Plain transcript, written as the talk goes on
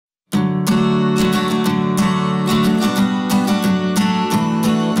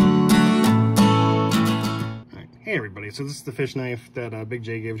everybody, so this is the fish knife that Big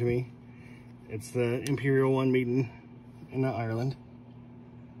J gave to me. It's the Imperial one made in Ireland.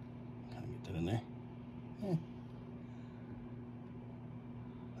 Kind of get that in there. Yeah.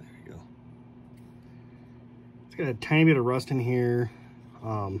 There you go. It's got a tiny bit of rust in here,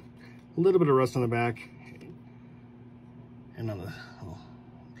 a little bit of rust on the back, and on the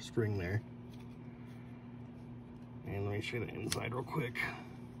spring there. And let me show you the inside real quick.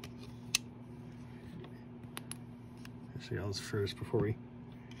 I'll show you all this first before we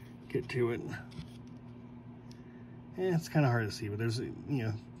get to it. Yeah, it's kind of hard to see, but there's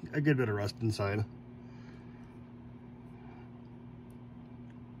a good bit of rust inside.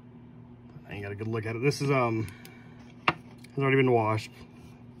 But you got a good look at it. This is has already been washed.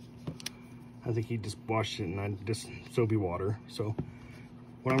 I think he just washed it in just soapy water. So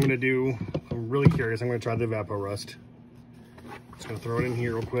what I'm gonna do, I'm really curious. I'm gonna try the Evapco Rust. Just gonna throw it in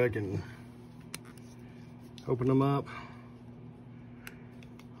here real quick and open them up.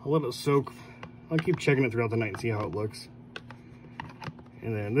 I'll let it soak. I'll keep checking it throughout the night and see how it looks.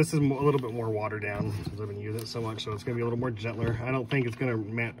 And then this is a little bit more watered down since I've been using it so much, so it's gonna be a little more gentler. I don't think it's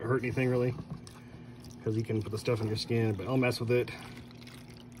gonna hurt anything really, because you can put the stuff in your skin, but I'll mess with it.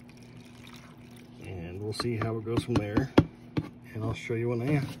 And we'll see how it goes from there. And I'll show you when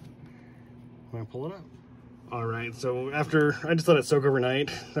I pull it up. All right, so after I just let it soak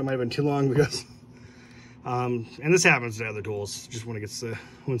overnight, that might have been too long because, and this happens to other tools, just when it gets,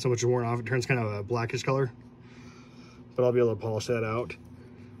 when so much is worn off, it turns kind of a blackish color, but I'll be able to polish that out.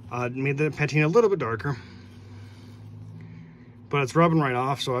 Made the patina a little bit darker, but it's rubbing right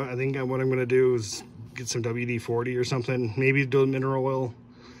off, so I think what I'm gonna do is get some WD-40 or something, maybe do mineral oil.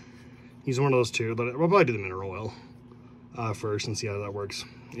 Use one of those two, but I'll probably do the mineral oil first and see how that works,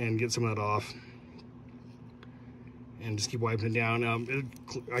 and get some of that off. And just keep wiping it down.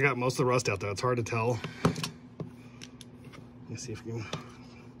 I got most of the rust out though. It's hard to tell. Let me see if we can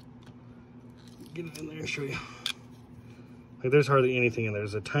get it in there and show you. Like, there's hardly anything in there.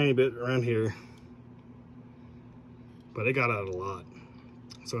 There's a tiny bit around here, but it got out a lot.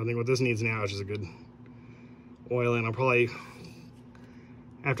 So I think what this needs now is just a good oiling. I'll probably,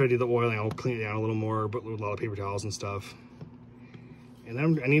 after I do the oiling, I'll clean it down a little more, but with a lot of paper towels and stuff. And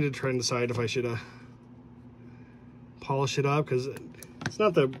then I need to try and decide if I should polish it up, because it's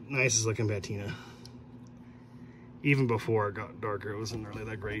not the nicest looking patina. Even before it got darker, it wasn't really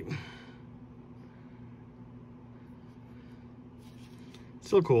that great.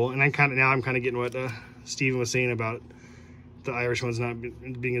 Still cool, and I'm kind of getting what Steven was saying about the Irish ones not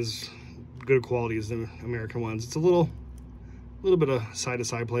being as good a quality as the American ones. It's a little bit of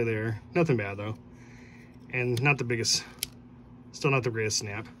side-to-side play there. Nothing bad though, and not the biggest, still not the greatest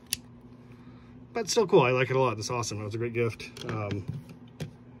snap. But still cool. I like it a lot. It's awesome. It was a great gift.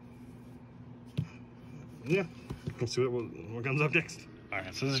 Yeah, let's see what comes up next. All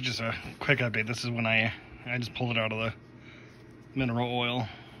right, so this is just a quick update. This is when I just pulled it out of the mineral oil.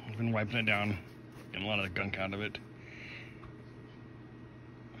 I've been wiping it down, getting a lot of the gunk out of it.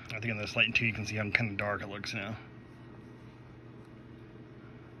 I think in this light too, you can see how kind of dark it looks now.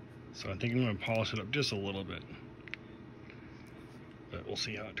 So I think I'm going to polish it up just a little bit, but we'll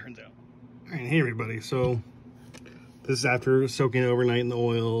see how it turns out. All right, hey everybody, so this is after soaking it overnight in the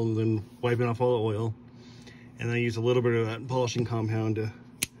oil and then wiping off all the oil, and then I used a little bit of that polishing compound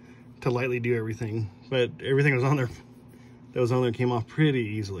to lightly do everything, but everything was on there that was on there came off pretty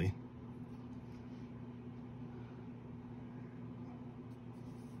easily.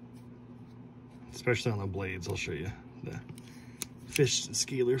 Especially on the blades. I'll show you the fish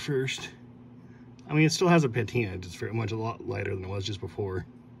scaler first. I mean, it still has a patina, it's very much a lot lighter than it was just before.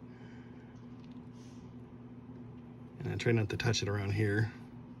 And I try not to touch it around here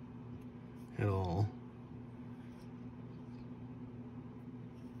at all.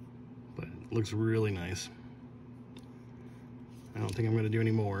 But it looks really nice. I don't think I'm going to do any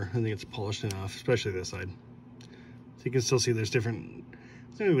more. I think it's polished enough, especially this side. So you can still see there's different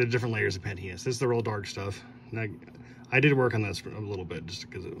layers of patina. This is the real dark stuff. And I did work on this a little bit just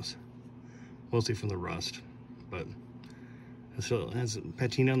because it was mostly from the rust. But it still has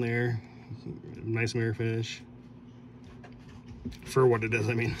patina on there. Nice mirror finish. For what it is,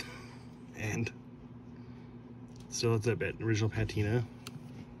 I mean. And still it's a bit original patina.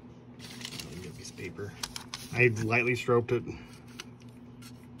 Let me get a piece of paper. I lightly stroked it.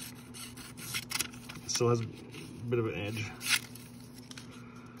 It still has a bit of an edge.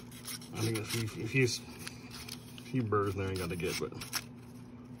 I think there's a few burrs there I got to get, but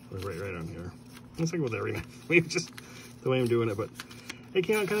right on here. It's like with every knife. Maybe just the way I'm doing it, but it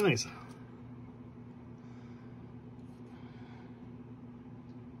came out kind of nice.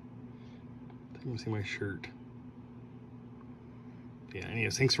 You can see my shirt. Yeah,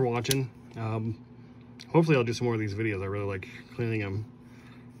 anyways, thanks for watching. Hopefully I'll do some more of these videos. I really like cleaning them.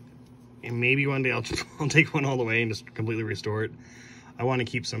 And maybe one day I'll take one all the way and just completely restore it. I want to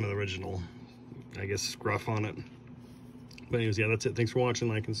keep some of the original, I guess, gruff on it. But anyways, yeah, that's it. Thanks for watching.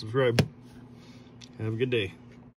 Like and subscribe. Have a good day.